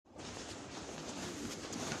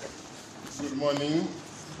Good morning.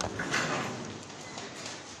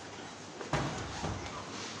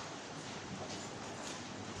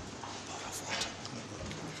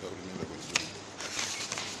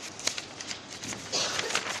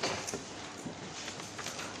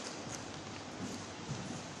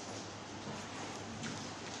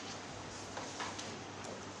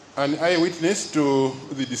 An eyewitness to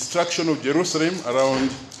the destruction of Jerusalem around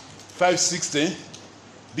 560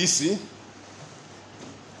 BC,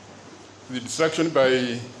 the destruction by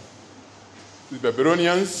the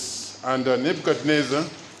Babylonians and Nebuchadnezzar.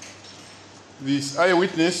 This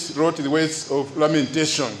eyewitness wrote the words of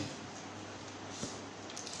lamentation,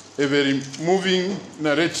 a very moving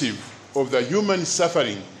narrative of the human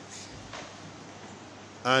suffering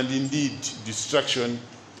and indeed destruction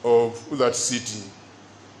of that city.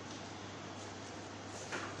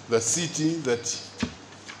 The city that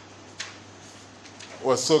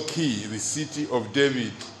was so key, the city of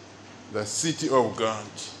David, the city of God.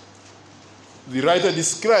 The writer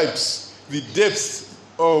describes the depths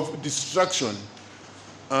of destruction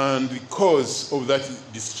and the cause of that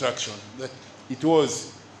destruction, that it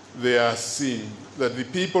was their sin, that the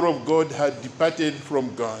people of God had departed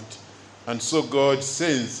from God, and so God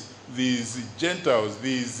sends these Gentiles,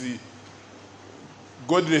 these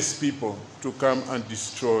godless people to come and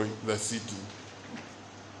destroy the city.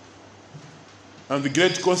 And the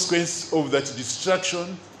great consequence of that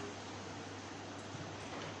destruction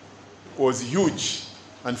was huge.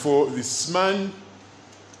 And for this man,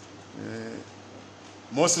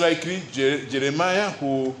 most likely Jeremiah,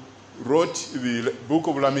 who wrote the book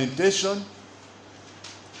of Lamentation,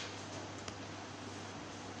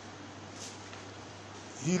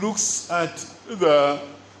 he looks at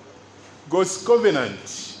God's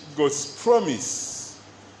covenant, God's promise,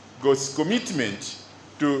 God's commitment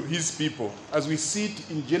to his people, as we see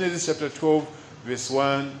it in Genesis chapter 12, verse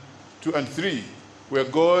 1, 2, and 3, where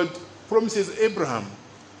God promises Abraham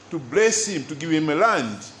to bless him, to give him a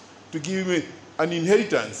land, to give him an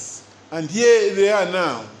inheritance. And here they are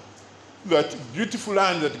now. That beautiful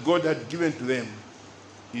land that God had given to them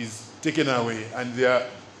is taken away, and they are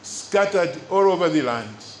scattered all over the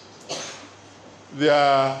land. They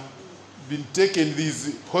are been taken,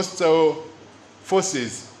 these hostile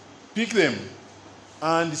forces, pick them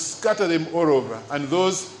and scatter them all over. And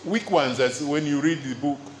those weak ones, as when you read the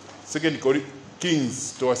book, 2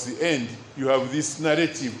 Kings, towards the end, you have this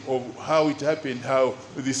narrative of how it happened, how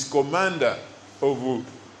this commander of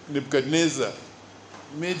Nebuchadnezzar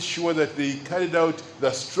made sure that they carried out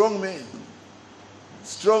the strong men.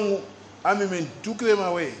 Strong armament took them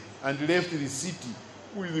away and left the city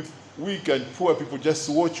with the weak and poor people just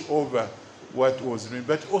watch over what was doing,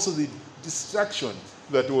 but also the destruction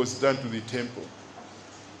that was done to the temple.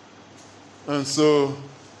 And so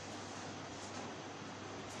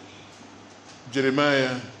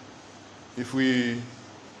Jeremiah, if we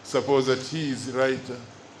suppose that he is the writer,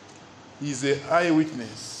 he is an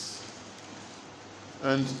eyewitness.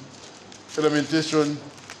 And Lamentation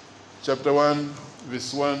chapter 1,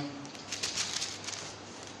 verse 1,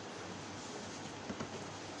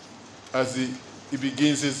 as he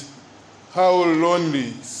begins, says, "How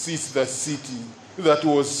lonely sits the city that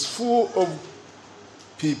was full of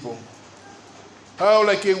people. How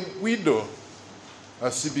like a widow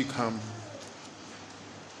has she become.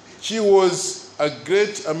 She was a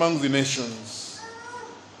great among the nations.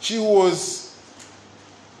 She was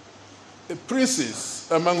a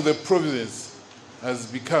princess among the provinces, has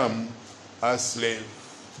become a slave."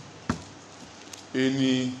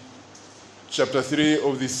 In chapter 3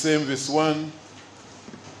 of the same verse 1,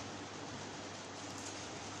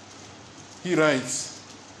 he writes,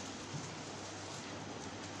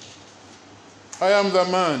 "I am the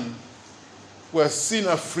man who has seen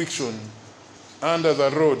affliction under the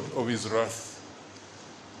rod of his wrath.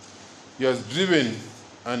 He has driven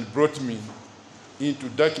and brought me into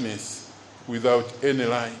darkness without any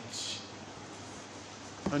light."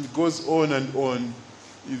 And goes on and on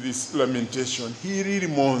in this lamentation. He really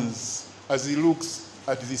mourns as he looks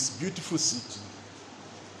at this beautiful city.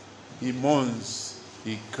 He mourns,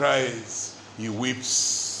 he cries, he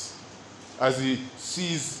weeps as he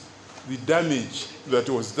sees the damage that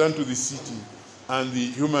was done to the city and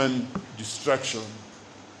the human destruction.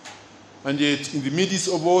 And yet, in the midst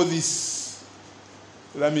of all this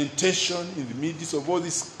lamentation, in the midst of all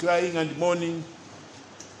this crying and mourning,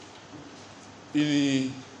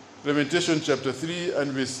 in Lamentation chapter 3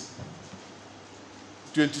 and verse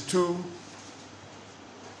 22,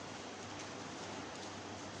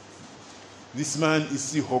 this man is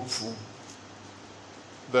still hopeful.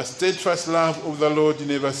 The steadfast love of the Lord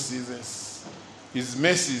never ceases. His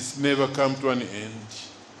mercies never come to an end.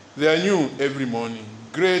 They are new every morning.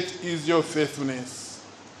 Great is your faithfulness.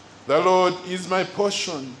 The Lord is my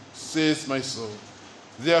portion, says my soul.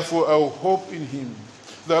 Therefore I will hope in him.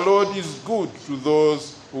 The Lord is good to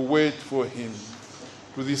those who wait for him,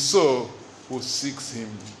 to the soul who seeks him.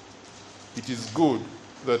 It is good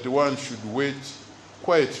that one should wait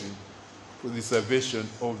quietly for the salvation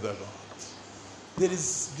of the Lord. There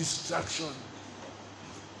is destruction.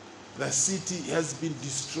 The city has been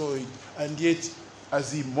destroyed, and yet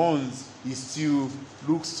as he mourns, he still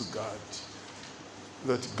looks to God,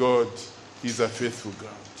 that God is a faithful God.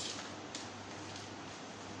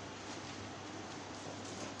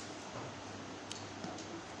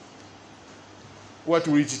 What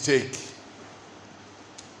will it take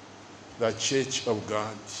the Church of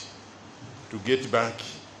God to get back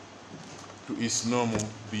to its normal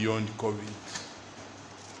beyond COVID?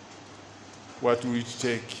 What will it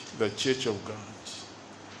take the Church of God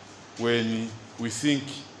when we think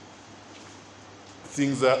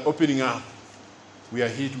things are opening up? We are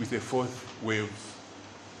hit with a fourth wave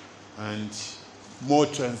and more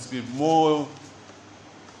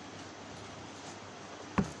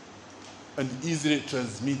and easily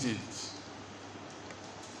transmitted.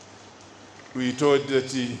 We told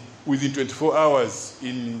that within 24 hours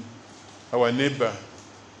in our neighbor,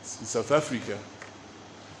 in South Africa,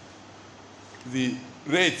 the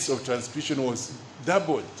rates of transmission was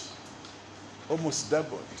doubled, almost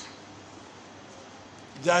doubled,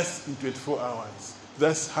 just in 24 hours.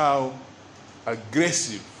 That's how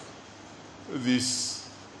aggressive this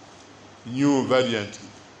new variant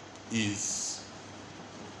is.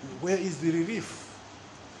 Where is the relief?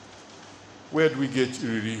 Where do we get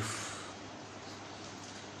relief?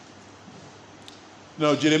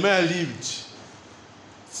 Now, Jeremiah lived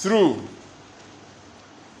through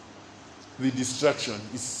the destruction.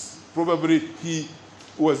 It's probably he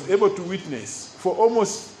was able to witness for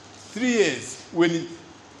almost 3 years when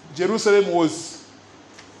Jerusalem was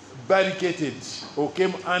barricaded or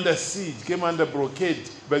came under siege, came under blockade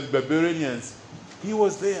by the Babylonians. He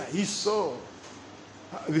was there. He saw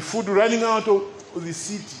the food running out of the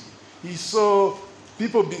city. He saw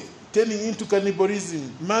people turning into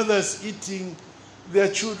cannibalism, mothers eating their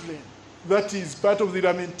children. That is part of the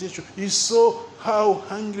lamentation. He saw how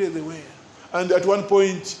hungry they were. And at one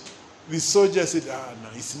point, the soldier said, no,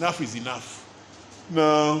 it's enough is enough.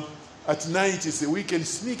 Now, at night, he said, we can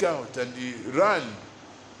sneak out and run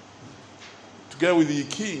together with the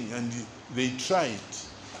king. And they tried.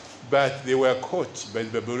 But they were caught by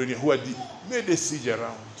the Babylonians who had made a siege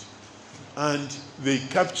around. And they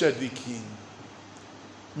captured the king,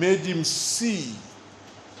 made him see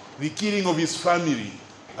the killing of his family.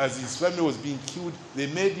 As his family was being killed, they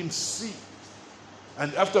made him see.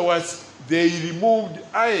 And afterwards, they removed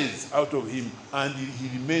eyes out of him, and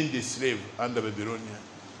he remained a slave under Babylonia.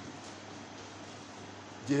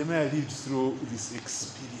 Jeremiah lived through this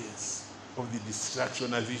experience of the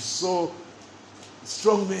destruction as he saw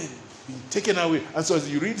strong men being taken away. And so as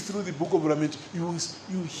you read through the book of Lament,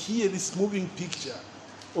 you hear this moving picture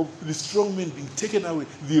of the strong men being taken away,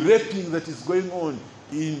 the raping that is going on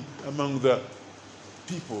among the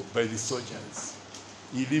people by the soldiers.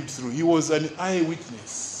 He lived through. He was an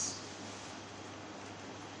eyewitness.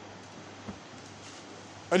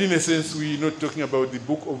 And in a sense, we're not talking about the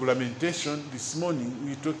book of Lamentation this morning.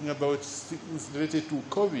 We're talking about things related to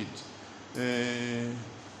COVID.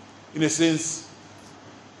 In a sense,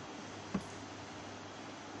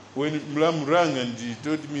 when Mlam rang and he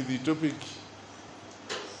told me the topic,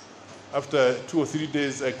 after 2 or 3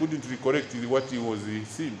 days, I couldn't recollect what was the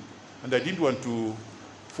theme. And I didn't want to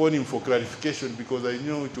phone him for clarification because I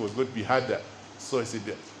knew it was going to be harder. So I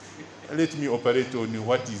said, let me operate on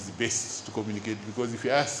what is best to communicate, because if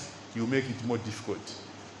you ask, you make it more difficult.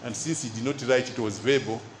 And since he did not write, it was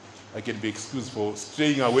verbal, I can be excused for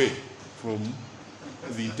straying away from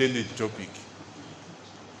the intended topic.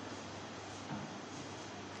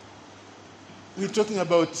 We're talking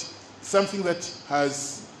about something that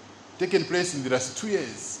has taken place in the last 2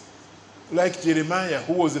 years. Like Jeremiah,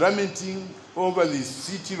 who was lamenting over the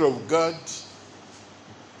city of God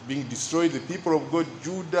being destroyed, the people of God,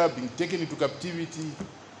 Judah, being taken into captivity.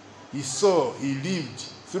 He saw, he lived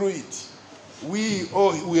through it. We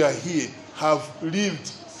all who are here have lived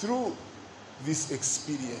through this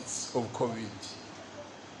experience of COVID.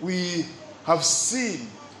 We have seen,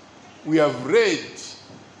 we have read,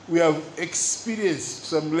 we have experienced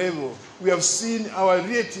some level. We have seen our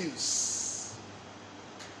relatives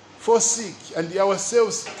fall sick, and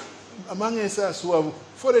ourselves, among us who have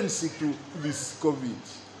fallen sick to this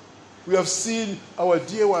COVID. We have seen our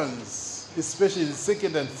dear ones, especially the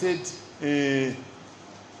second and third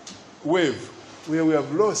wave, where we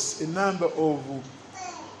have lost a number of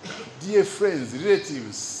dear friends,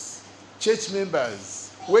 relatives, church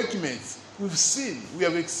members, workmates. We've seen, we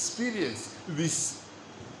have experienced this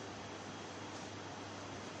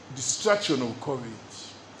destruction of COVID.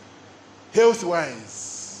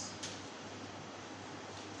 Health-wise,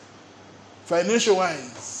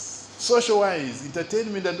 financial-wise, social-wise,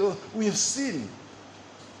 entertainment and all, we have seen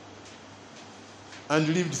and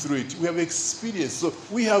lived through it. We have experienced. So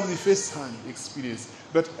we have the first-hand experience.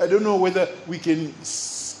 But I don't know whether we can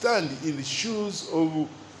stand in the shoes of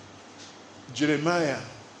Jeremiah,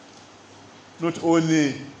 not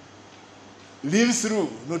only live through,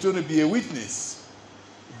 not only be a witness,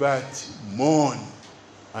 but mourn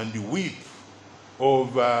and weep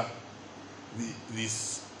over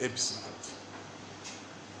this episode.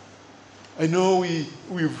 I know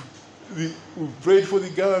we've prayed for the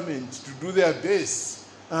government to do their best,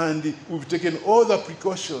 and we've taken all the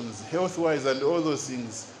precautions, health-wise and all those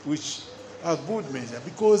things, which are good measure,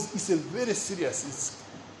 because it's a very serious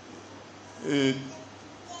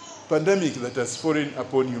pandemic that has fallen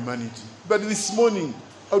upon humanity. But this morning,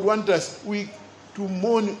 I would want us to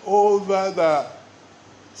mourn over the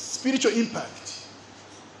spiritual impact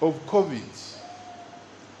of COVID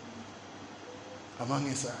among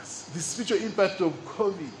us. The spiritual impact of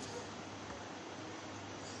COVID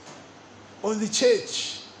on the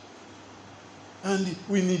church. And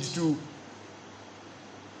we need to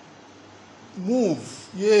move.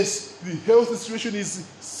 Yes, the health situation is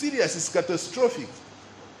serious, it's catastrophic.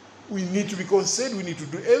 We need to be concerned, we need to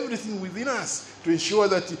do everything within us to ensure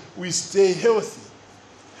that we stay healthy.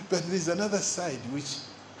 But there's another side which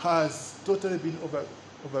has totally been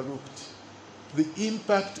overlooked. The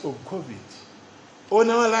impact of COVID on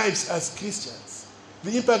our lives as Christians.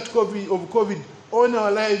 The impact of COVID on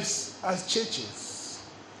our lives as churches.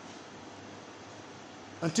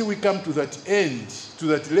 Until we come to that end, to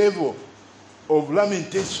that level of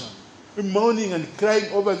lamentation, mourning and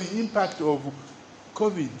crying over the impact of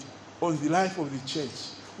COVID on the life of the church,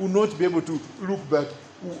 will not be able to look back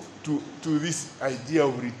to this idea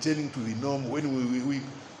of returning to the norm. When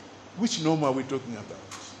which norm are we talking about?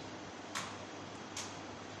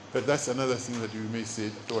 But that's another thing that we may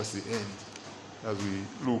say towards the end, as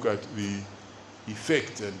we look at the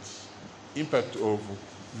effect and impact of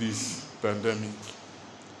this pandemic.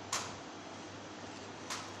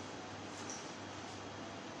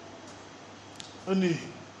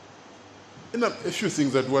 And a few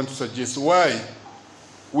things that I want to suggest why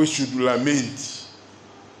we should lament,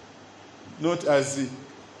 not as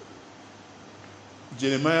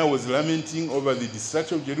Jeremiah was lamenting over the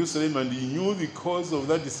destruction of Jerusalem, and he knew the cause of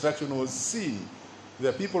that destruction was sin.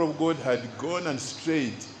 The people of God had gone and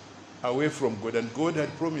strayed away from God, and God had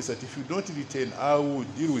promised that if you don't return, I will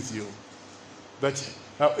deal with you. But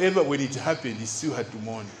however, when it happened, he still had to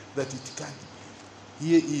mourn that it can't be.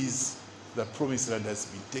 Here is the promised land has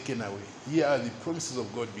been taken away. Here are the promises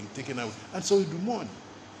of God being taken away. And so we do mourn.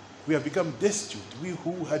 We have become destitute, we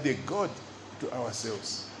who had a God to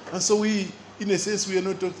ourselves. And so we, in a sense, we are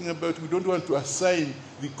not talking about, we don't want to assign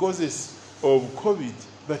the causes of COVID,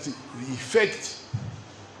 but the effect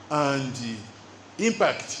and the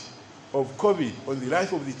impact of COVID on the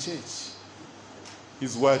life of the church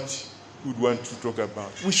is what we would want to talk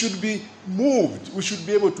about. We should be moved. We should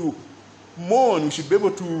be able to mourn. We should be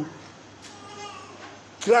able to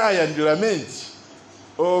cry and lament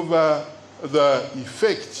over the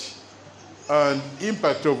effect and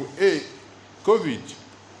impact of COVID,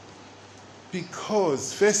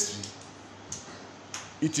 because firstly,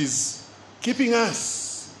 it is keeping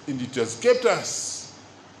us, and it has kept us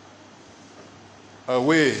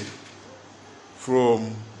away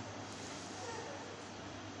from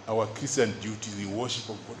our Christian duty, the worship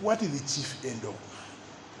of God. What is the chief end of man?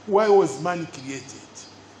 Why was man created?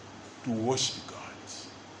 To worship God.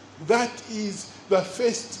 That is the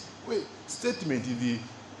first statement in the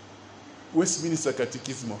Westminster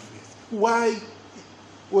Catechism of Faith. Why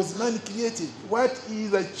was man created? What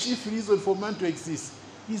is the chief reason for man to exist?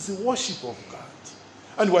 Is the worship of God.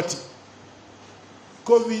 And what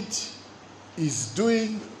COVID is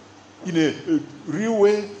doing in a real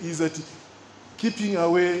way is that keeping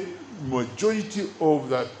away majority of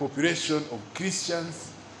the population of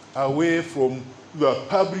Christians away from the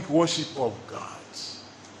public worship of God.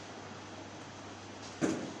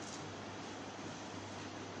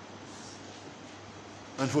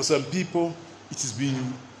 And for some people, it has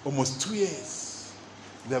been almost 2 years.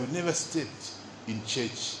 They have never stepped in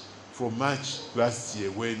church from March last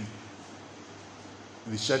year when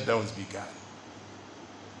the shutdowns began.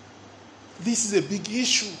 This is a big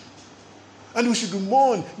issue. And we should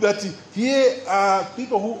mourn that here are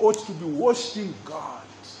people who ought to be worshiping God,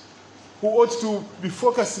 who ought to be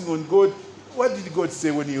focusing on God. What did God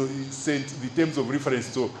say when he sent the terms of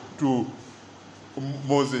reference to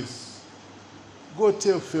Moses? God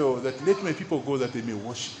tell Pharaoh that let my people go that they may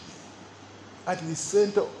worship me. At the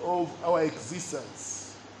center of our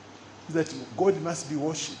existence is that God must be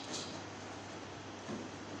worshipped.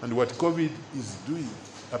 And what COVID is doing,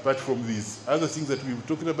 apart from these other things that we were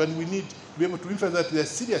talking about, we need to be able to emphasize that there are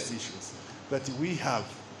serious issues that we have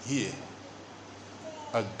here.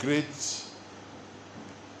 A great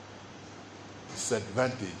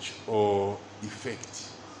disadvantage or effect.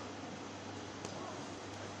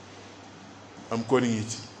 I'm calling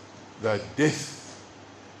it the death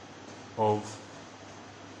of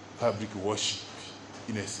public worship,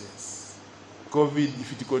 in a sense. COVID,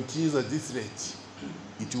 if it continues at this rate,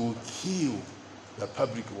 it will kill the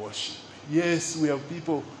public worship. Yes, we have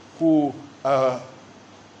people who are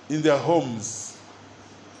in their homes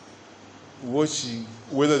watching,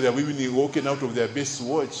 whether they are even walking out of their base to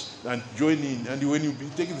watch and join in. And when you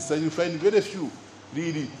take the study, you find very few,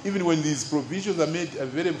 really, even when these provisions are made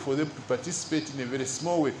available for them to participate in a very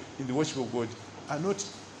small way in the worship of God, are not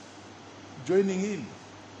joining in.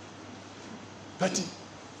 But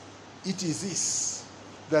it is this,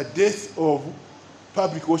 the death of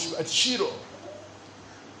public worship at Shiloh.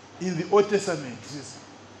 In the Old Testament, it says,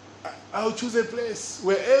 I'll choose a place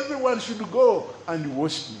where everyone should go and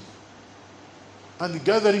worship me. And the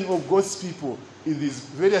gathering of God's people in these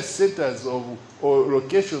various centers or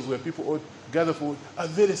locations where people ought gather for are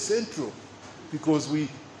very central, because we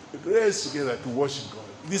race together to worship God.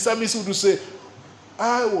 The psalmist would say,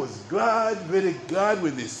 I was glad, very glad,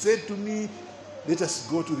 when they said to me, let us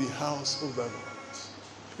go to the house of the Lord.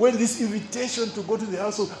 When this invitation to go to the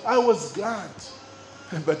house of, I was glad.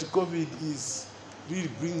 But COVID is really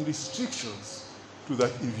bringing restrictions to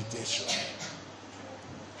that invitation.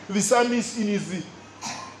 The psalmist, in his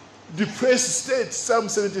depressed state, Psalm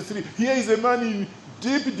 73, here is a man in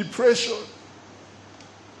deep depression.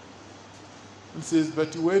 He says,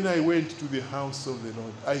 but when I went to the house of the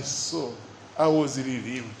Lord, I was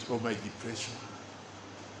relieved of my depression.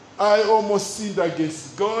 I almost sinned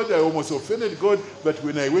against God, I almost offended God, but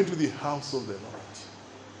when I went to the house of the Lord,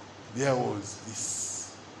 there was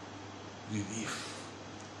this relief.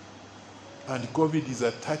 And COVID is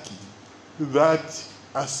attacking that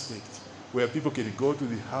aspect where people can go to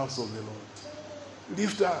the house of the Lord.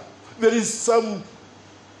 Lift up. There is some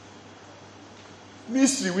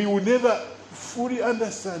mystery we will never fully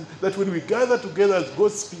understand, that when we gather together as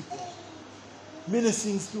God's people, many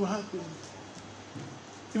things do happen.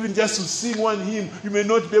 Even just to sing one hymn, you may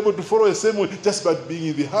not be able to follow a sermon just by being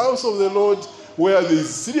in the house of the Lord, where there is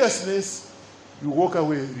seriousness, you walk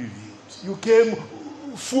away relieved. You came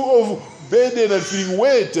full of burden and feeling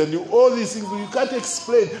weight and all these things you can't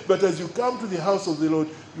explain, but as you come to the house of the Lord,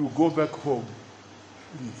 you go back home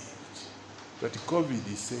relieved. But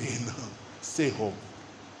COVID is saying, no, stay home.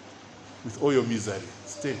 With all your misery,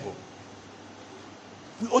 stay home.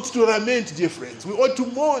 We ought to lament, dear friends. We ought to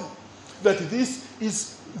mourn that this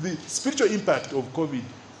is the spiritual impact of COVID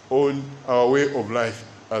on our way of life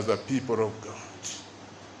as the people of God.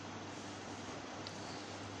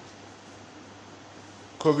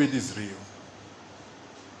 COVID is real.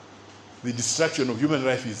 The destruction of human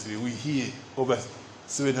life is real. We hear over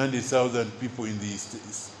 700,000 people in the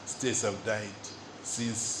States have died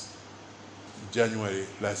since January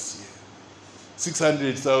last year.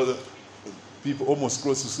 600,000 people, almost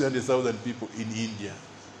close to 600,000 people in India.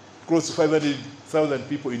 Close to 500,000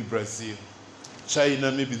 people in Brazil.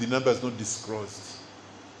 China, maybe the number is not disclosed.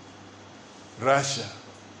 Russia,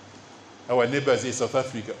 our neighbors here, South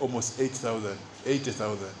Africa, almost 80,000.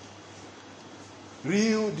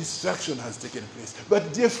 Real destruction has taken place.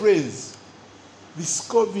 But dear friends, this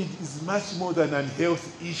COVID is much more than a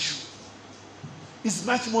health issue. It's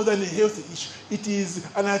much more than a health issue. It is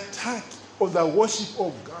an attack on the worship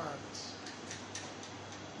of God.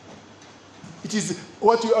 It is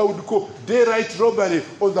what I would call daylight robbery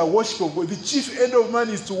on the worship of God. The chief end of man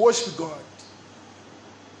is to worship God.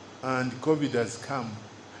 And COVID has come.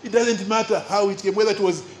 It doesn't matter how it came, whether it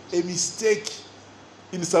was a mistake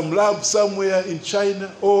in some lab somewhere in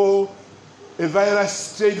China, or a virus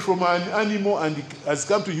strayed from an animal and has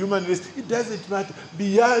come to human race. It doesn't matter.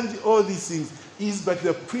 Beyond all these things is but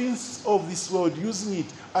the prince of this world using it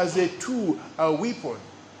as a tool, a weapon,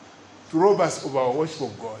 to rob us of our worship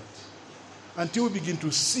of God. Until we begin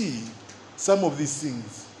to see some of these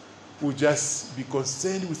things, we'll just be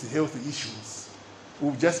concerned with health issues.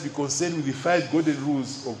 We'll just be concerned with the 5 golden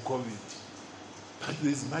rules of COVID. But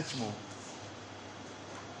there's much more.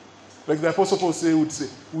 Like the Apostle Paul would say,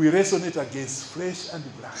 we resonate against flesh and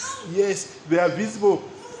blood. Yes, there are visible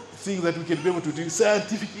things that we can be able to do.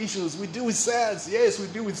 Scientific issues, we deal with science. Yes, we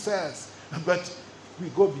deal with science. But we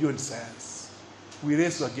go beyond science. We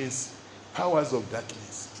wrestle against powers of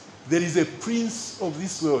darkness. There is a prince of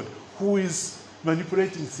this world who is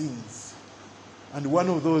manipulating things. And one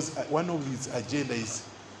of his agenda is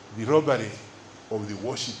the robbery of the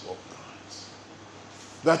worship of God.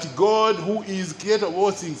 That God, who is creator of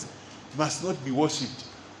all things, must not be worshipped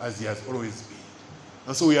as he has always been.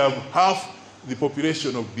 And so we have half the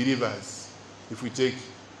population of believers. If we take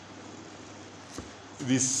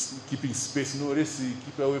this keeping space, let's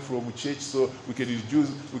keep away from church so we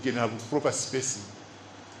can have proper spacing.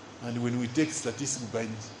 And when we take statistics by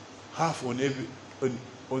half on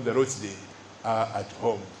the Lord's Day are at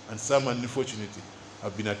home. And some, unfortunately,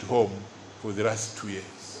 have been at home for the last 2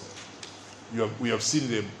 years. We have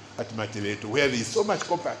seen them at Mateleto, where there is so much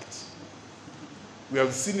compact. We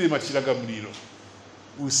have seen them at Chilagamulilo.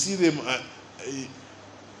 We see them in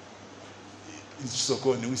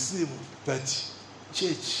Sokoni. We see them, but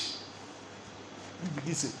church, we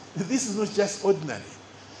begin to say, this is not just ordinary.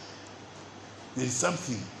 There is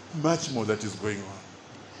something much more that is going on.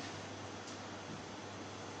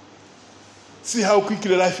 See how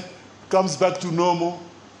quickly life comes back to normal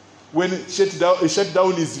when a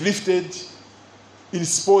shutdown is lifted. In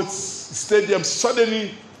sports, stadiums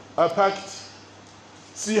suddenly are packed.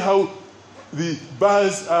 See how the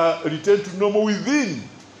bars are returned to normal within.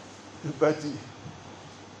 But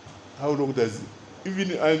how long does it?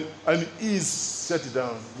 Even an ease shut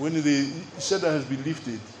down. When the shutdown has been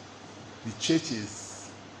lifted, the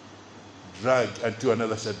churches drag until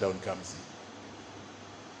another shutdown comes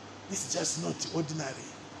in. It's just not ordinary.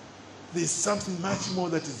 There's something much more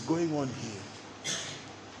that is going on here.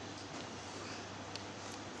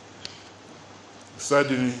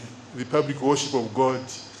 Sadly, the public worship of God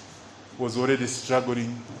was already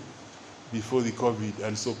struggling before the COVID,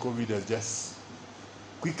 and so COVID has just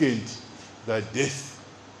quickened the death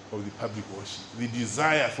of the public worship. The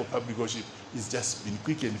desire for public worship is just been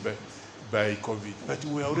quickened by COVID. But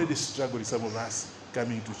we are already struggling, some of us,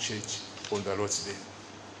 coming to church on the Lord's Day.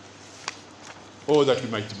 Oh, that we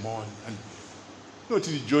might mourn, and not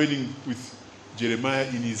really joining with Jeremiah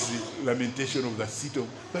in his lamentation of the city,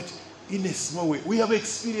 but in a small way. We have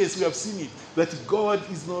experienced, we have seen it, that God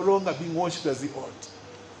is no longer being worshipped as he ought.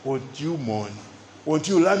 Won't you mourn? Won't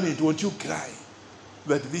you lament? Won't you cry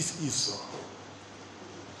that this is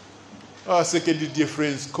so? Secondly, dear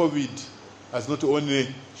friends, COVID has not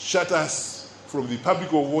only shut us from the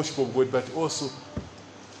public worship of God, but also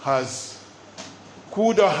has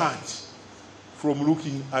cooled our heart from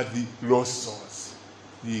looking at the lost souls,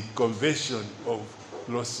 the conversion of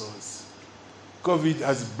lost souls. COVID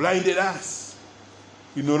has blinded us.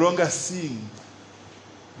 We no longer seeing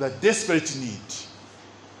the desperate need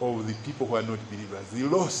of the people who are not believers, the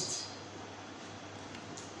lost.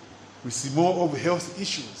 We see more of health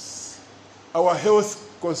issues. Our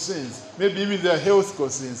health concerns, maybe even their health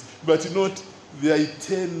concerns, but not their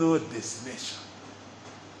eternal destination.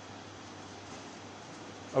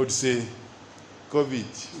 I would say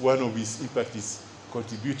COVID, one of its impacts is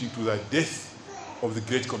contributing to the death of the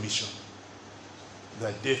Great Commission.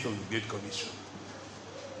 The death of the Great Commission.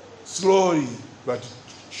 Slowly but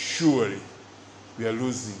surely, we are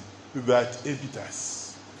losing that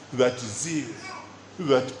impetus, that zeal,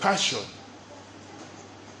 that passion.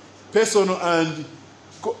 Personal and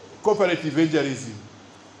corporate evangelism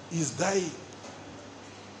is dying.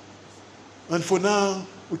 And for now,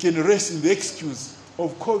 we can rest in the excuse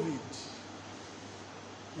of COVID.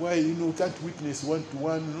 Why, we can't witness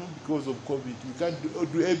one-to-one, because of COVID. We can't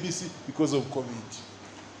do ABC because of COVID.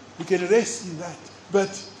 We can rest in that. But,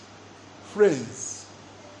 friends,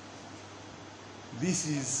 this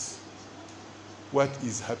is what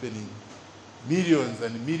is happening. Millions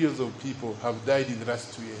and millions of people have died in the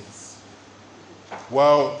last 2 years,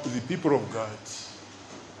 while the people of God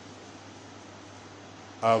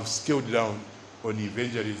have scaled down on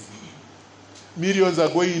evangelism. Millions are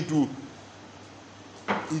going into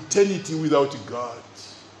eternity without God,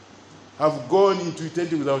 have gone into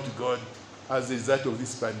eternity without God as a result of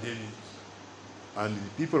this pandemic. And the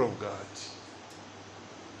people of God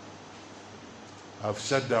have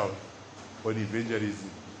shut down on evangelism.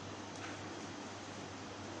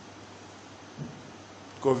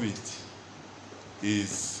 COVID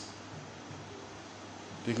is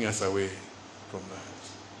taking us away from that.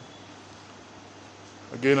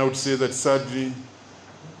 Again, I would say that sadly,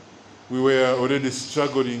 we were already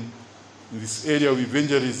struggling in this area of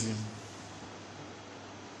evangelism.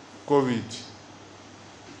 COVID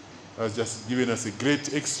has just given us a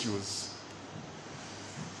great excuse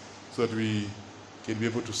so that we can be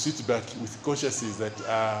able to sit back with consciences that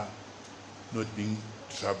are not being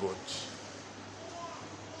troubled.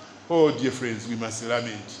 Oh, dear friends, we must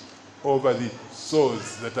lament over the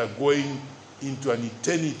souls that are going into an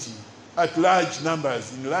eternity at large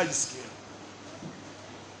numbers, in large scale.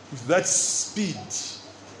 With that speed,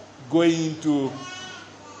 going into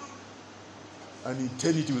an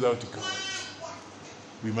eternity without God,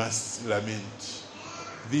 we must lament.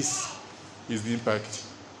 This is the impact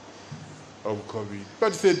of COVID.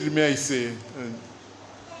 But thirdly, may I say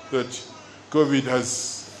that COVID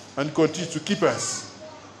has and continues to keep us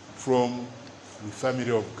from the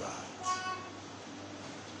family of God.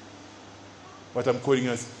 What I'm calling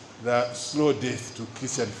as the slow death to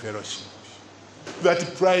Christian fellowship.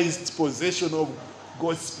 That prized possession of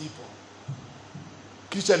God's people.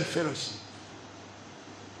 Christian fellowship.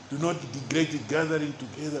 Do not neglect the gathering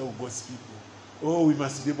together of God's people. Oh, we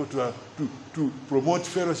must be able to promote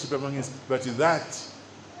fellowship among us, but that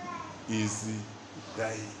is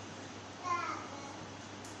dying.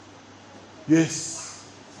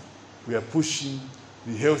 Yes, we are pushing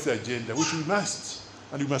the health agenda, which we must,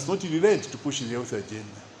 and we must not relent to push the health agenda.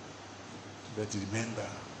 But remember,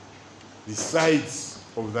 the sides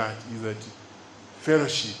of that is that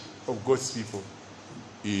fellowship of God's people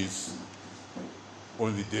is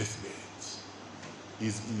on the deathbed,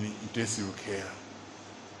 is in intensive care.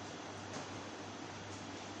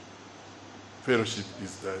 Fellowship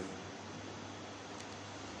is dying.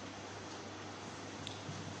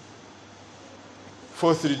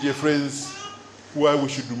 Fourthly, dear friends, why we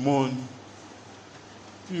should mourn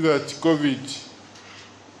is that COVID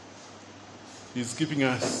is keeping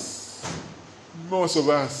us, most of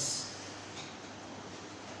us,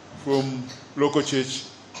 from local church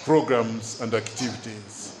programs and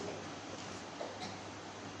activities.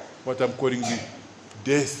 What I'm calling the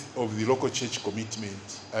death of the local church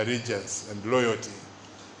commitment, allegiance, and loyalty.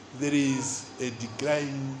 There is a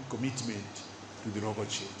declining commitment to the local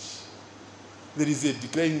church. There is a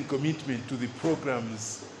declining commitment to the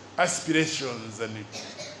programs, aspirations, and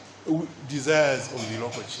desires of the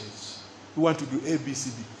local church. We want to do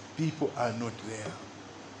ABCD. People are not there.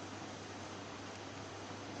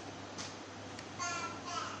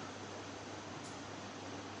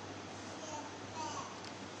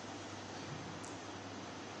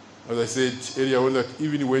 As I said earlier on, that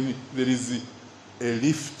even when there is a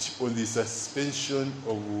lift on the suspension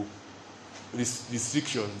of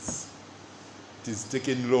restrictions, it is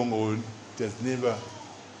taken long, or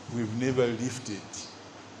we've never lifted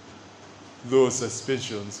those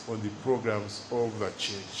suspensions on the programs of the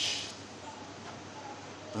church.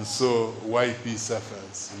 And so YP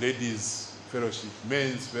suffers. Ladies fellowship,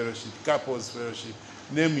 men's fellowship, couples fellowship,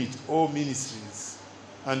 name it, all ministries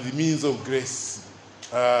and the means of grace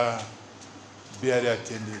are barely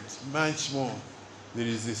attended. Much more, there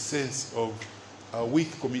is a sense of a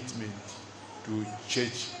weak commitment to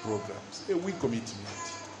church programs, a weak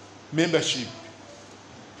commitment. Membership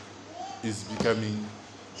is becoming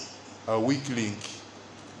a weak link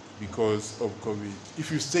because of COVID.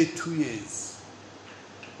 If you stay 2 years,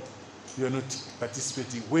 you are not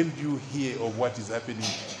participating. When do you hear of what is happening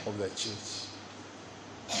of the church?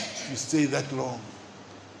 If you stay that long,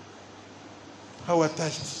 how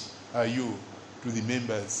attached are you to the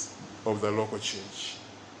members of the local church?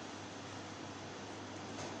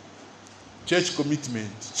 Church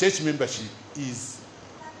commitment, church membership is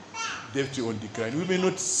definitely on decline. We may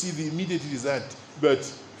not see the immediate result, but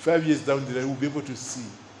 5 years down the line, we'll be able to see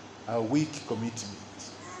a weak commitment.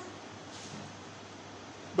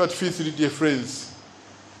 But fifthly, dear friends,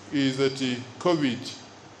 is that COVID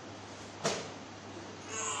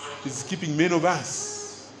is keeping many of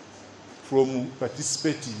us from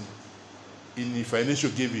participating in the financial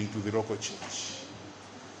giving to the local church.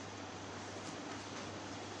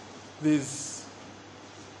 There's,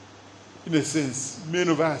 in a sense, many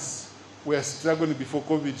of us were struggling before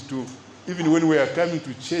COVID to, even when we are coming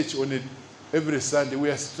to church on every Sunday, we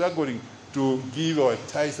are struggling to give our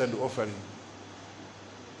tithes and offering.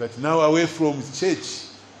 But now away from church,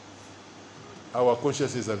 our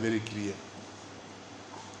consciences are very clear.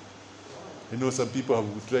 I know some people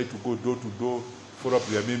have tried to go door to door, follow up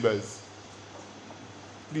their members.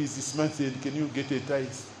 Please, this month end, can you get a tithe?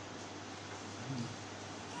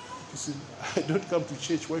 You say, I don't come to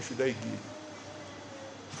church, why should I give?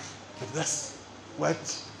 But that's what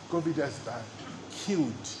COVID has done.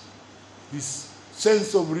 Killed this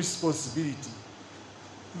sense of responsibility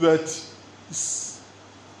that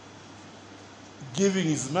giving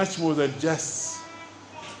is much more than just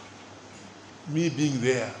me being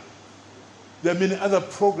there. There are many other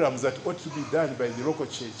programs that ought to be done by the local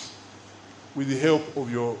church with the help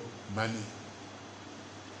of your money.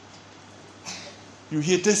 You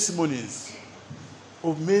hear testimonies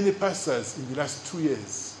of many pastors in the last 2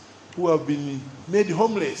 years who have been made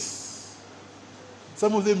homeless.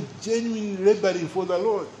 Some of them genuinely laboring for the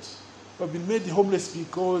Lord, have been made homeless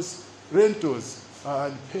because rentals are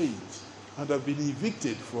unpaid and have been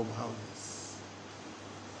evicted from houses.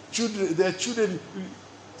 Their children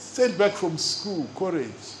sent back from school, college,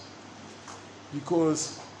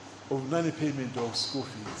 because of non-payment of school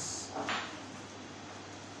fees.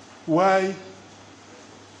 Why?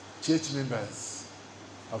 Church members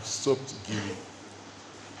have stopped giving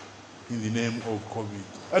in the name of COVID.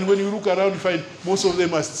 And when you look around, you find most of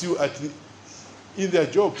them are still in their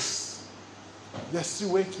jobs. They're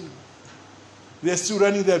still working. They're still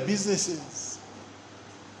running their businesses.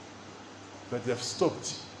 But they've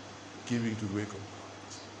stopped giving to the work of God.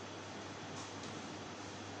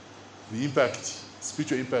 The impact,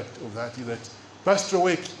 spiritual impact of that is that pastoral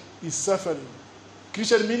work is suffering.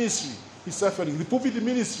 Christian ministry is suffering. The pulpit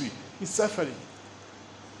ministry is suffering.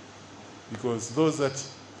 Because those that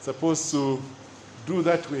are supposed to do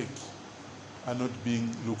that work are not being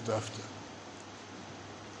looked after.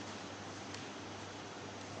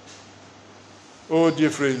 Oh, dear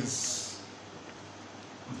friends,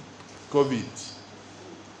 COVID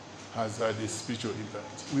has had a spiritual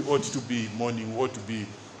impact. We ought to be mourning, we ought to be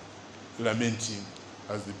lamenting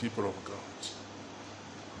as the people of God.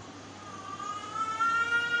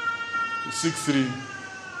 6.3,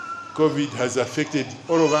 COVID has affected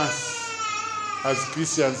all of us as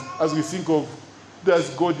Christians, as we think of, does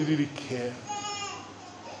God really care?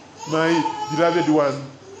 My beloved one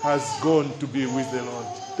has gone to be with the Lord.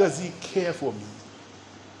 Does he care for me?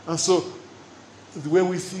 And so, the way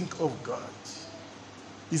we think of God,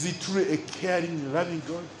 is he truly a caring, loving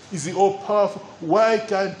God? Is he all powerful? Why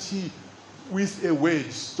can't he, with a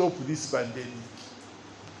word, stop this pandemic?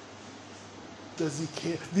 Does he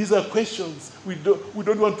care? These are questions. We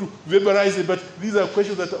don't want to verbalize it, but these are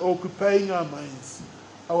questions that are occupying our minds.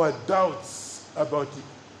 Our doubts about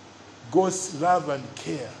God's love and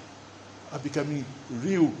care are becoming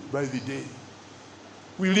real by the day.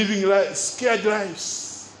 We're living scared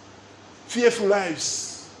lives, fearful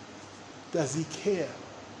lives. Does he care?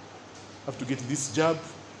 I have to get this jab.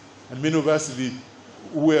 And many of us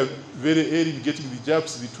who are very early in getting the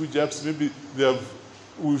jabs, the 2 jabs, maybe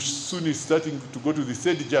we're soon starting to go to the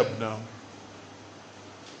 3rd jab now.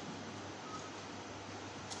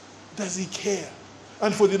 Does he care?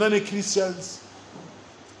 And for the non-Christians,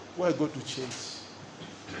 why go to church?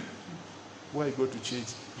 Why go to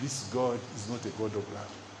church? This God is not a God of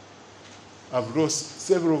love. I've lost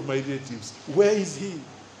several of my relatives. Where is he?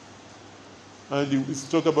 And we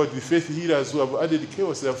talk about the faith healers who have added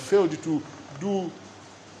chaos. They have failed to do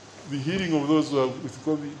the healing of those who are with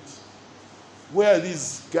COVID. Where are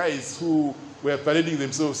these guys who were parading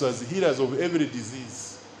themselves as healers of every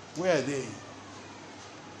disease? Where are they?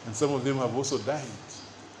 And some of them have also died.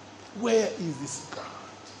 Where is this God?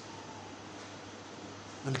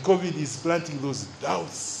 And COVID is planting those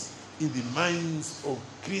doubts in the minds of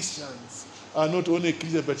Christians. Not only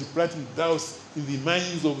Christians, but planting doubts in the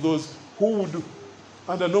minds of those who would,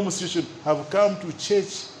 under normal situation, have come to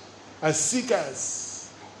church as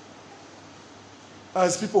seekers,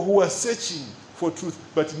 as people who are searching for truth.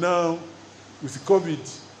 But now, with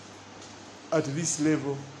COVID at this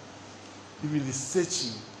level, even the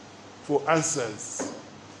searching for answers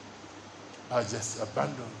are just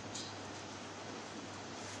abandoned.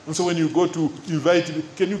 And so when you go to invite,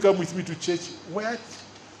 can you come with me to church? What?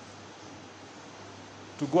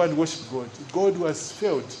 To go and worship God. God who has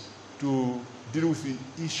failed to deal with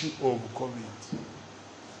the issue of COVID.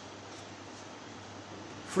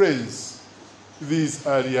 Friends, these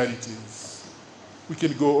are realities. We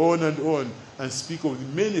can go on and speak of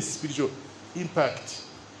the many spiritual impact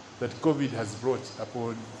that COVID has brought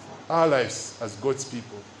upon our lives as God's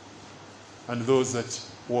people and those that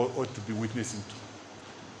we ought to be witnessing to.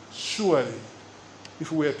 Surely,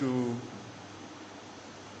 if we were to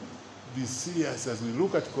be serious as we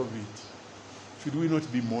look at COVID, should we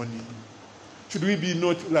not be mourning? Should we be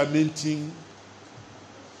not lamenting?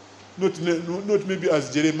 Not maybe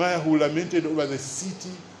as Jeremiah, who lamented over the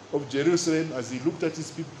city of Jerusalem as he looked at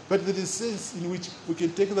his people, but there is a sense in which we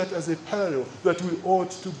can take that as a parallel, that we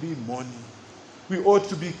ought to be mourning. We ought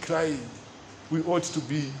to be crying. We ought to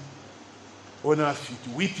be on our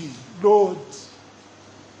feet, weeping. Lord,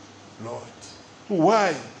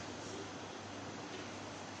 why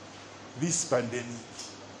this pandemic?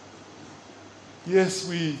 Yes,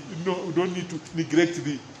 we don't need to neglect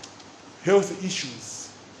the health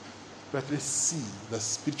issues, But let's see the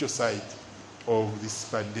spiritual side of this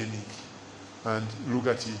pandemic and look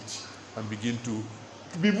at it and begin to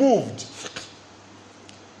be moved.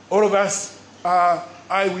 All of us are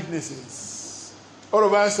eyewitnesses. All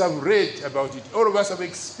of us have read about it. All of us have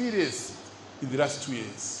experienced in the last 2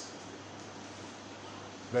 years.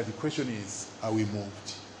 But the question is, are we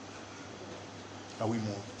moved? Are we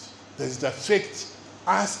moved? Does it affect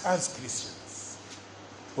us as Christians?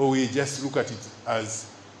 Or we just look at it as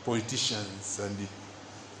politicians and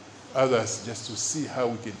others just to see how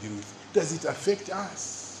we can deal with it? Does it affect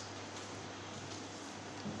us?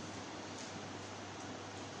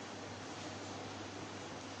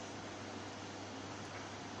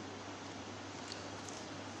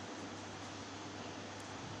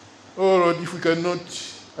 Oh Lord, if we cannot,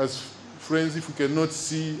 as friends, if we cannot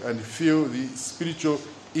see and feel the spiritual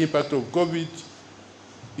impact of COVID,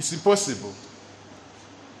 it's impossible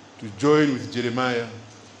to join with Jeremiah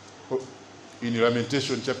in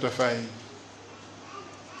Lamentation chapter 5,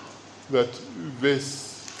 that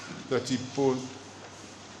verse 22,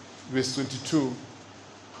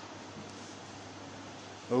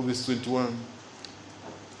 or verse 21,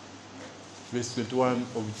 verse 21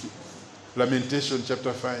 of Lamentation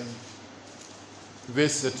chapter 5,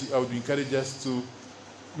 verse that I would encourage us to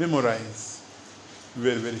memorize.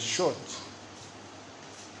 Very, very short.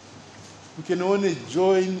 We can only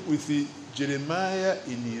join with the Jeremiah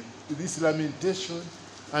in this lamentation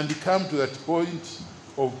and come to that point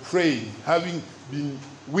of praying, having been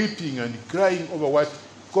weeping and crying over what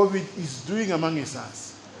COVID is doing amongst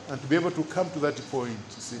us, and to be able to come to that point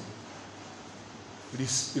to say,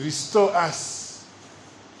 restore us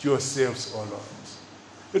to yourselves, O Lord.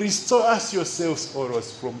 Restore us yourselves, O Lord,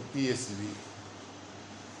 from ESV,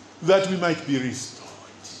 that we might be restored.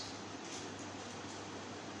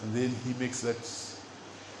 And then he makes that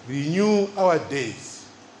renew our days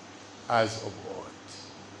as of old.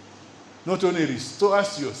 Not only restore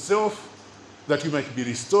us yourself, that we might be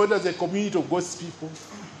restored as a community of God's people,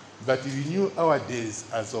 but renew our days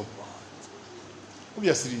as of old.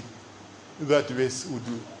 Obviously, that verse would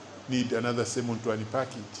need another sermon to unpack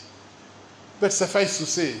it. But suffice to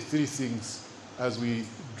say 3 things as we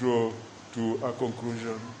draw to a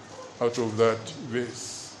conclusion out of that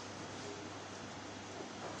verse.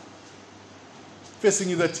 First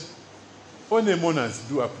thing is that only mourners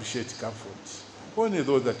do appreciate comfort. Only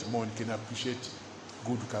those that mourn can appreciate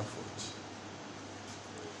good comfort.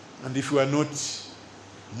 And if we are not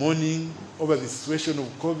mourning over the situation of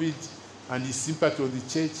COVID and its impact on the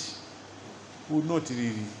church, we will not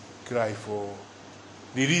really cry for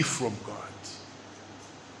relief from God.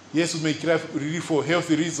 Yes, we may cry for relief for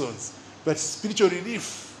healthy reasons, but spiritual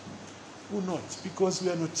relief will not, because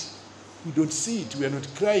we don't see it, we are not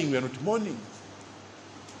crying, we are not mourning.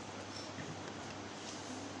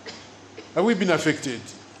 Have we been affected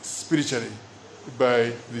spiritually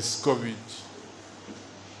by this COVID?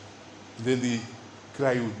 Then the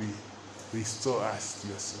cry will be, restore us to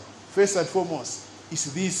yourself. First and foremost,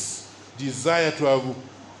 is this desire to have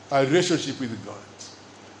a relationship with God.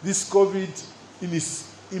 This COVID,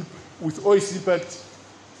 with all its impact,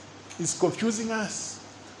 is confusing us.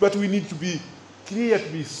 But we need to be clear, to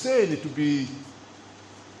be sane, to be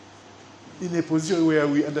in a position where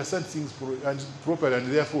we understand things properly, and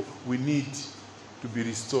therefore we need to be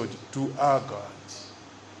restored to our God.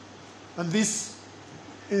 And this,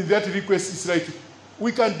 in that request, is like,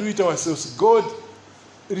 we can't do it ourselves. God,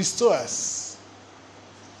 restore us.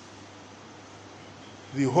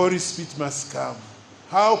 The Holy Spirit must come.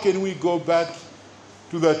 How can we go back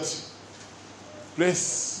to that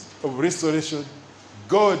place of restoration?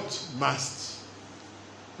 God must.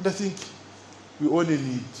 And I think we only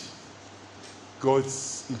need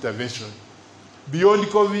God's intervention. Beyond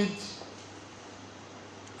COVID,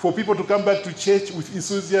 for people to come back to church with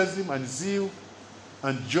enthusiasm and zeal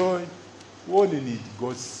and joy, we only need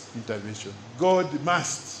God's intervention. God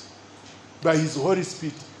must, by his Holy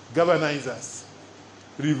Spirit, galvanize us,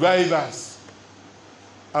 revive us,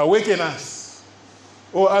 awaken us.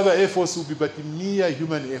 All other efforts will be but mere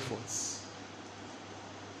human efforts.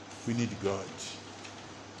 We need God.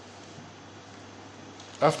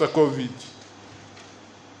 After COVID,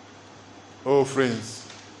 oh friends,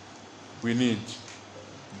 we need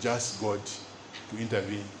just God to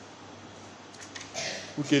intervene.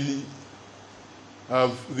 We can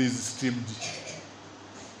have these streamed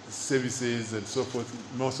services and so forth.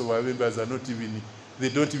 Most of our members are not even, they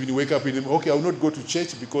don't even wake up in the morning. Okay, I will not go to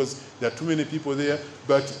church because there are too many people there,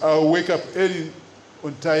 but I'll wake up early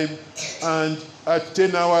on time, and at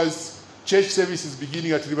 10 hours, church service is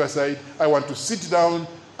beginning at Riverside. I want to sit down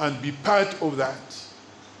and be part of that.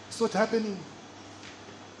 It's not happening.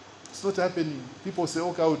 It's It's not happening. People say,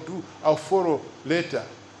 okay, I'll follow later.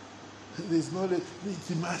 There's no later.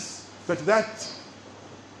 It must. But that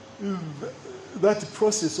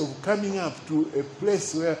process of coming up to a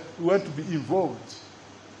place where we want to be involved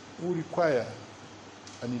will require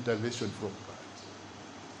an intervention from God.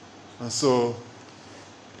 And so,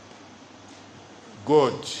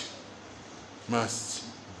 God must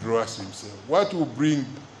draw us to himself. What will bring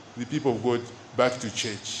the people of God back to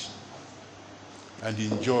church and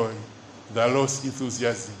enjoy the lost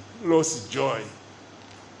enthusiasm, lost joy?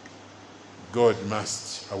 God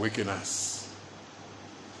must awaken us.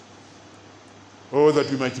 Oh, that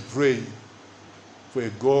we might pray for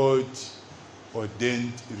a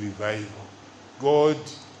God-ordained revival,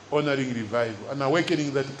 God-honoring revival, an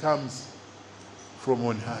awakening that comes from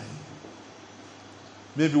on high.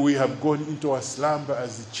 Maybe we have gone into our slumber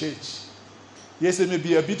as a church. Yes, there may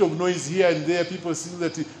be a bit of noise here and there. People see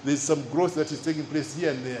that there's some growth that is taking place here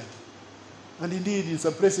and there. And indeed, in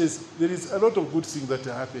some places, there is a lot of good things that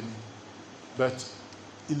are happening. But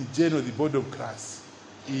in general, the body of Christ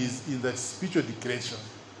is in that spiritual declension.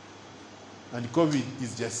 And COVID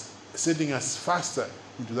is just sending us faster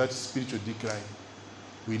into that spiritual decline.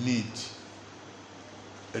 We need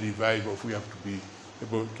a revival if we have to be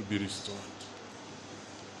able to be restored.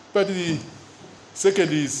 But the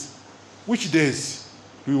second is, which days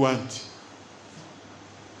do we want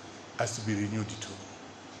us to be renewed to?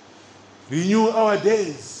 Renew our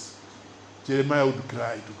days. Jeremiah would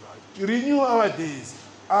cry to God. Renew our days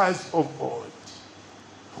as of old.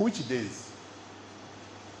 Which days?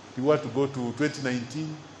 Do you want to go to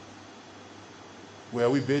 2019? Were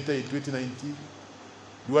we better in 2019? Do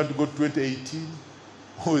you want to go to 2018?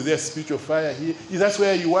 Oh, is there spiritual fire here? Is that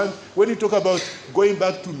where you want? When you talk about going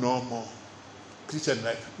back to normal Christian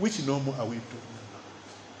life, which normal are we talking about?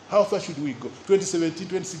 How far should we go? 2017,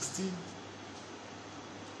 2016?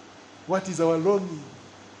 What is our longing?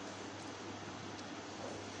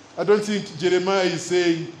 I don't think Jeremiah is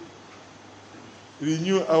saying,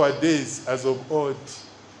 renew our days as of old.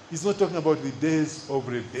 He's not talking about the days of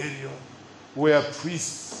rebellion, where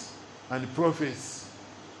priests and prophets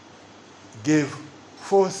gave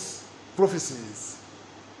false prophecies,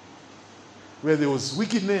 where there was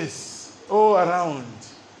wickedness all around.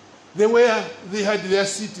 They had their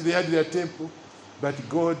city, they had their temple, but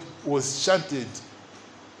God was shunted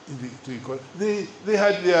to equality. They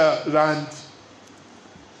had their land,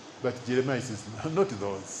 but Jeremiah says, not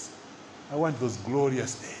those. I want those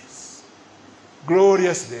glorious days.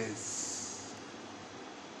 Glorious days.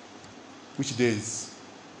 Which days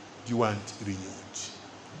do you want renewed?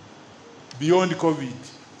 Beyond COVID,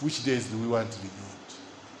 which days do we want renewed?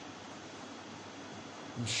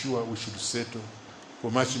 I'm sure we should settle for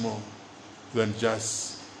much more than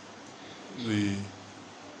just the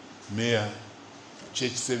mere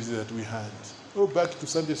church services that we had. Oh, back to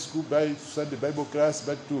Sunday school, back to Sunday Bible class,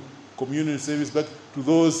 back to communion service, back to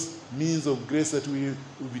those means of grace that we've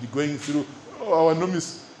been going through. Oh,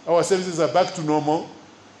 our services are back to normal.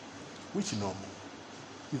 Which normal?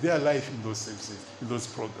 Is there life in those services, in those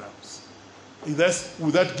programs?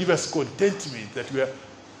 Will that give us contentment that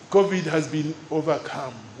COVID has been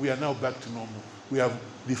overcome? We are now back to normal. We have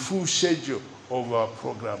the full schedule of our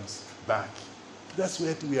programs back. That's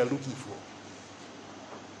what we are looking for.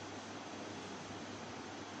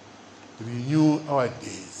 Renew our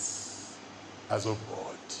days as of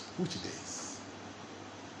old. Which days?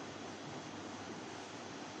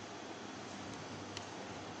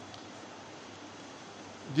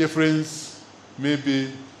 Dear friends,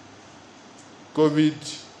 maybe COVID,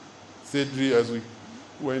 thirdly, as we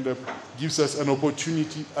wind up, gives us an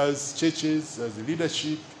opportunity as churches, as a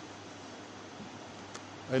leadership.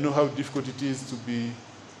 I know how difficult it is to be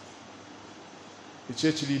a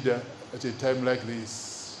church leader at a time like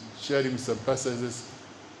this, sharing with some pastors.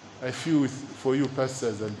 I feel for you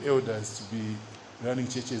pastors and elders to be running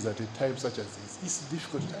churches at a time such as this. It's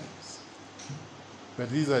difficult times. But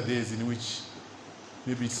these are days in which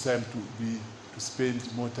maybe it's time to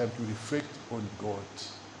spend more time to reflect on God.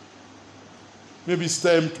 Maybe it's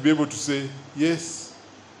time to be able to say, yes,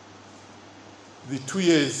 the 2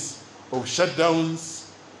 years of shutdowns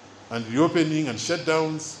and reopening and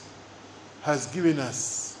shutdowns has given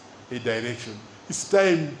us a direction. It's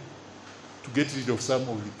time to get rid of some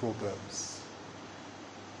of the programs.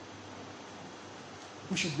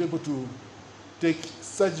 We should be able to take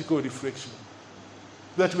surgical reflection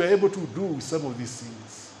that we are able to do with some of these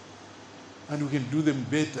things, and we can do them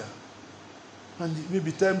better. And it may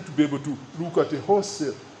be time to be able to look at a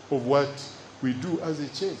wholesale of what we do as a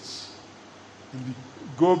church and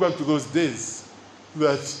go back to those days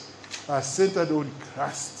that are centered on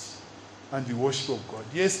Christ and the worship of God.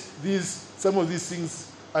 Yes, some of these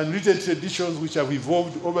things, unwritten traditions which have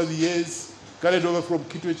evolved over the years, carried over from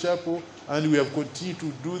Kitwe Chapel, and we have continued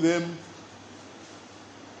to do them.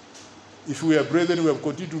 If we are brethren, we have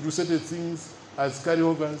continued to do certain things as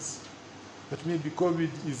carryovers. But maybe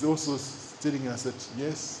COVID is also telling us that,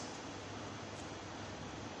 yes,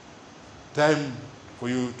 time for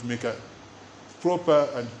you to make a proper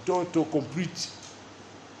and total, complete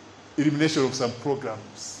elimination of some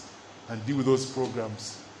programs and deal with those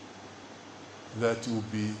programs that will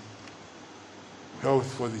be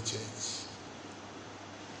health for the church.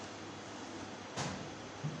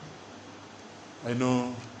 I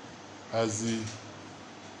know as the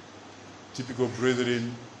typical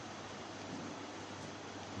brethren,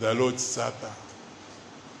 the Lord's Supper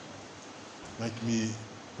might be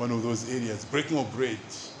one of those areas. Breaking of bread.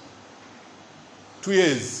 2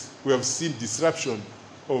 years, we have seen disruption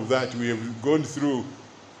of that. We have gone through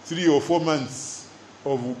 3 or 4 months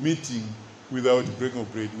of meeting without breaking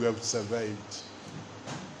of bread. We have survived.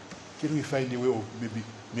 Can we find a way of maybe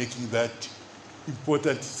making that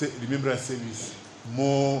important remembrance service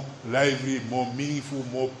more lively, more meaningful,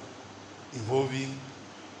 more involving?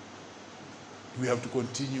 We have to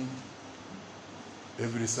continue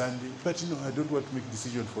every Sunday. But I don't want to make a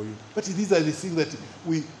decision for you. But these are the things that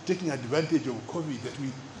we're taking advantage of COVID, that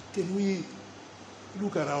can we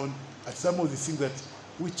look around at some of the things that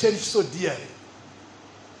we cherish so dearly.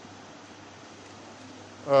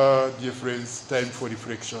 Dear friends, time for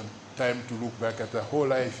reflection, time to look back at the whole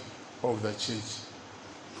life of the church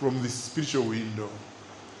from the spiritual window.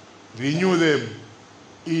 Renew them,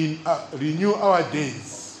 renew our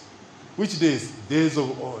days. Which days? Days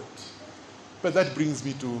of old. But that brings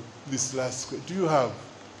me to this last question. Do you have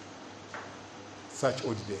such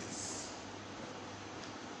old days?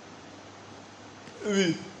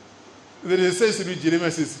 There is a sense in which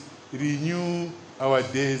Jeremiah says, renew our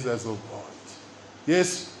days as of old.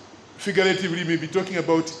 Yes, figuratively, maybe talking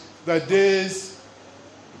about the days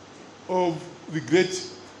of the great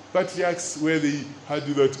patriarchs where they had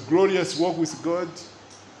that glorious walk with God,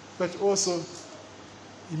 but also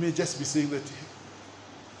you may just be saying that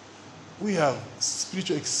we have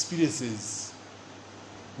spiritual experiences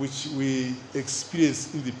which we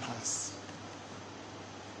experienced in the past.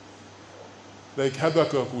 Like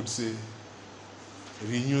Habakkuk would say,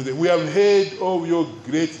 renew them. We have heard of your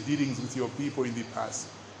great dealings with your people in the past,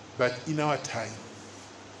 but in our time,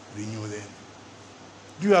 renew them.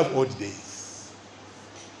 Do you have odd days?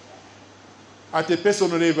 At a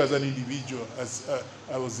personal level, as an individual, as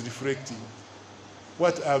I was reflecting,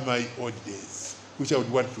 what are my odd days, which I would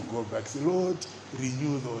want to go back? Say, Lord,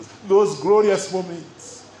 renew those glorious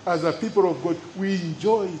moments. As a people of God, we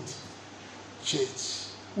enjoyed church.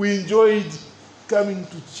 We enjoyed coming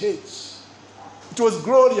to church. It was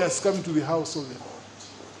glorious coming to the house of the Lord.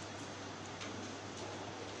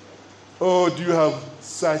 Oh, do you have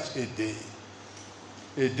such a day?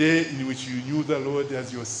 A day in which you knew the Lord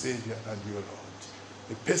as your Savior and your Lord.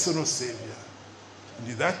 A personal Savior.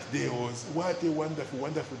 And that day was, what a wonderful,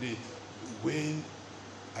 wonderful day when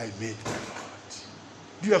I met my Lord.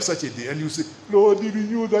 Do you have such a day? And you say, Lord, you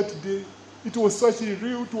renew that day. It was such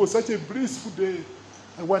a blissful day.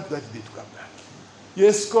 I want that day to come back.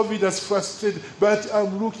 Yes, COVID has frustrated, but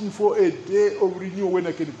I'm looking for a day of renewal when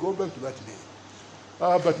I can go back to that day.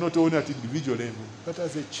 But not only at individual level, but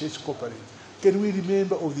as a church corporate. Can we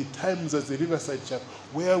remember of the times as the Riverside Church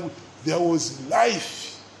where there was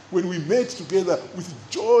life, when we met together with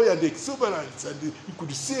joy and exuberance, and you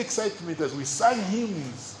could see excitement as we sang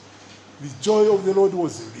hymns. The joy of the Lord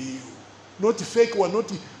was real. Not fake one,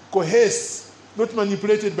 not coerced, not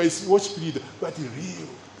manipulated by worship leader, but real.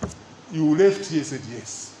 You left here and said,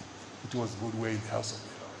 yes, it was good. We're in the house of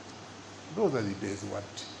the Lord. Those are the days we want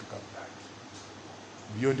to come back.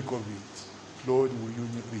 Beyond COVID, Lord, will you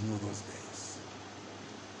renew those days?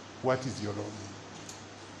 What is your longing?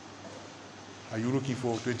 Are you looking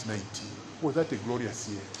for 2019? Was that a glorious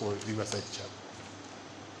year for Riverside Chapel?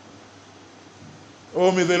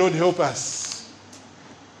 Oh, may the Lord help us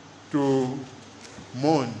to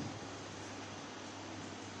mourn.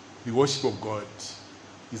 The worship of God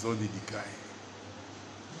is on the decline.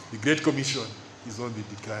 The Great Commission is on the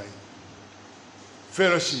decline.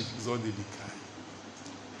 Fellowship is on the decline.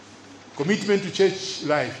 Commitment to church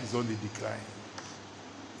life is on the decline.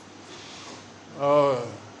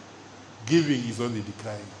 Giving is on the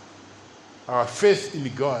decline. Our faith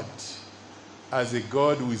in God as a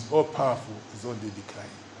God who is all-powerful is on the decline.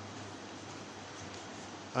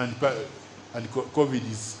 And COVID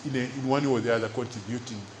is, in one way or the other,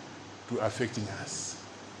 contributing to affecting us.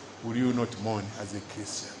 Will you not mourn as a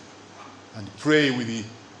Christian? And pray with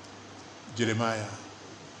Jeremiah,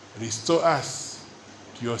 restore us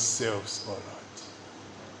to yourselves, O Lord,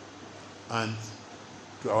 and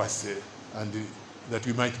to ourselves, and that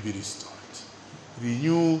we might be restored.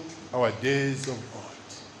 Renew our days of old.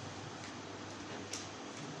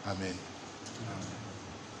 Amen. Amen.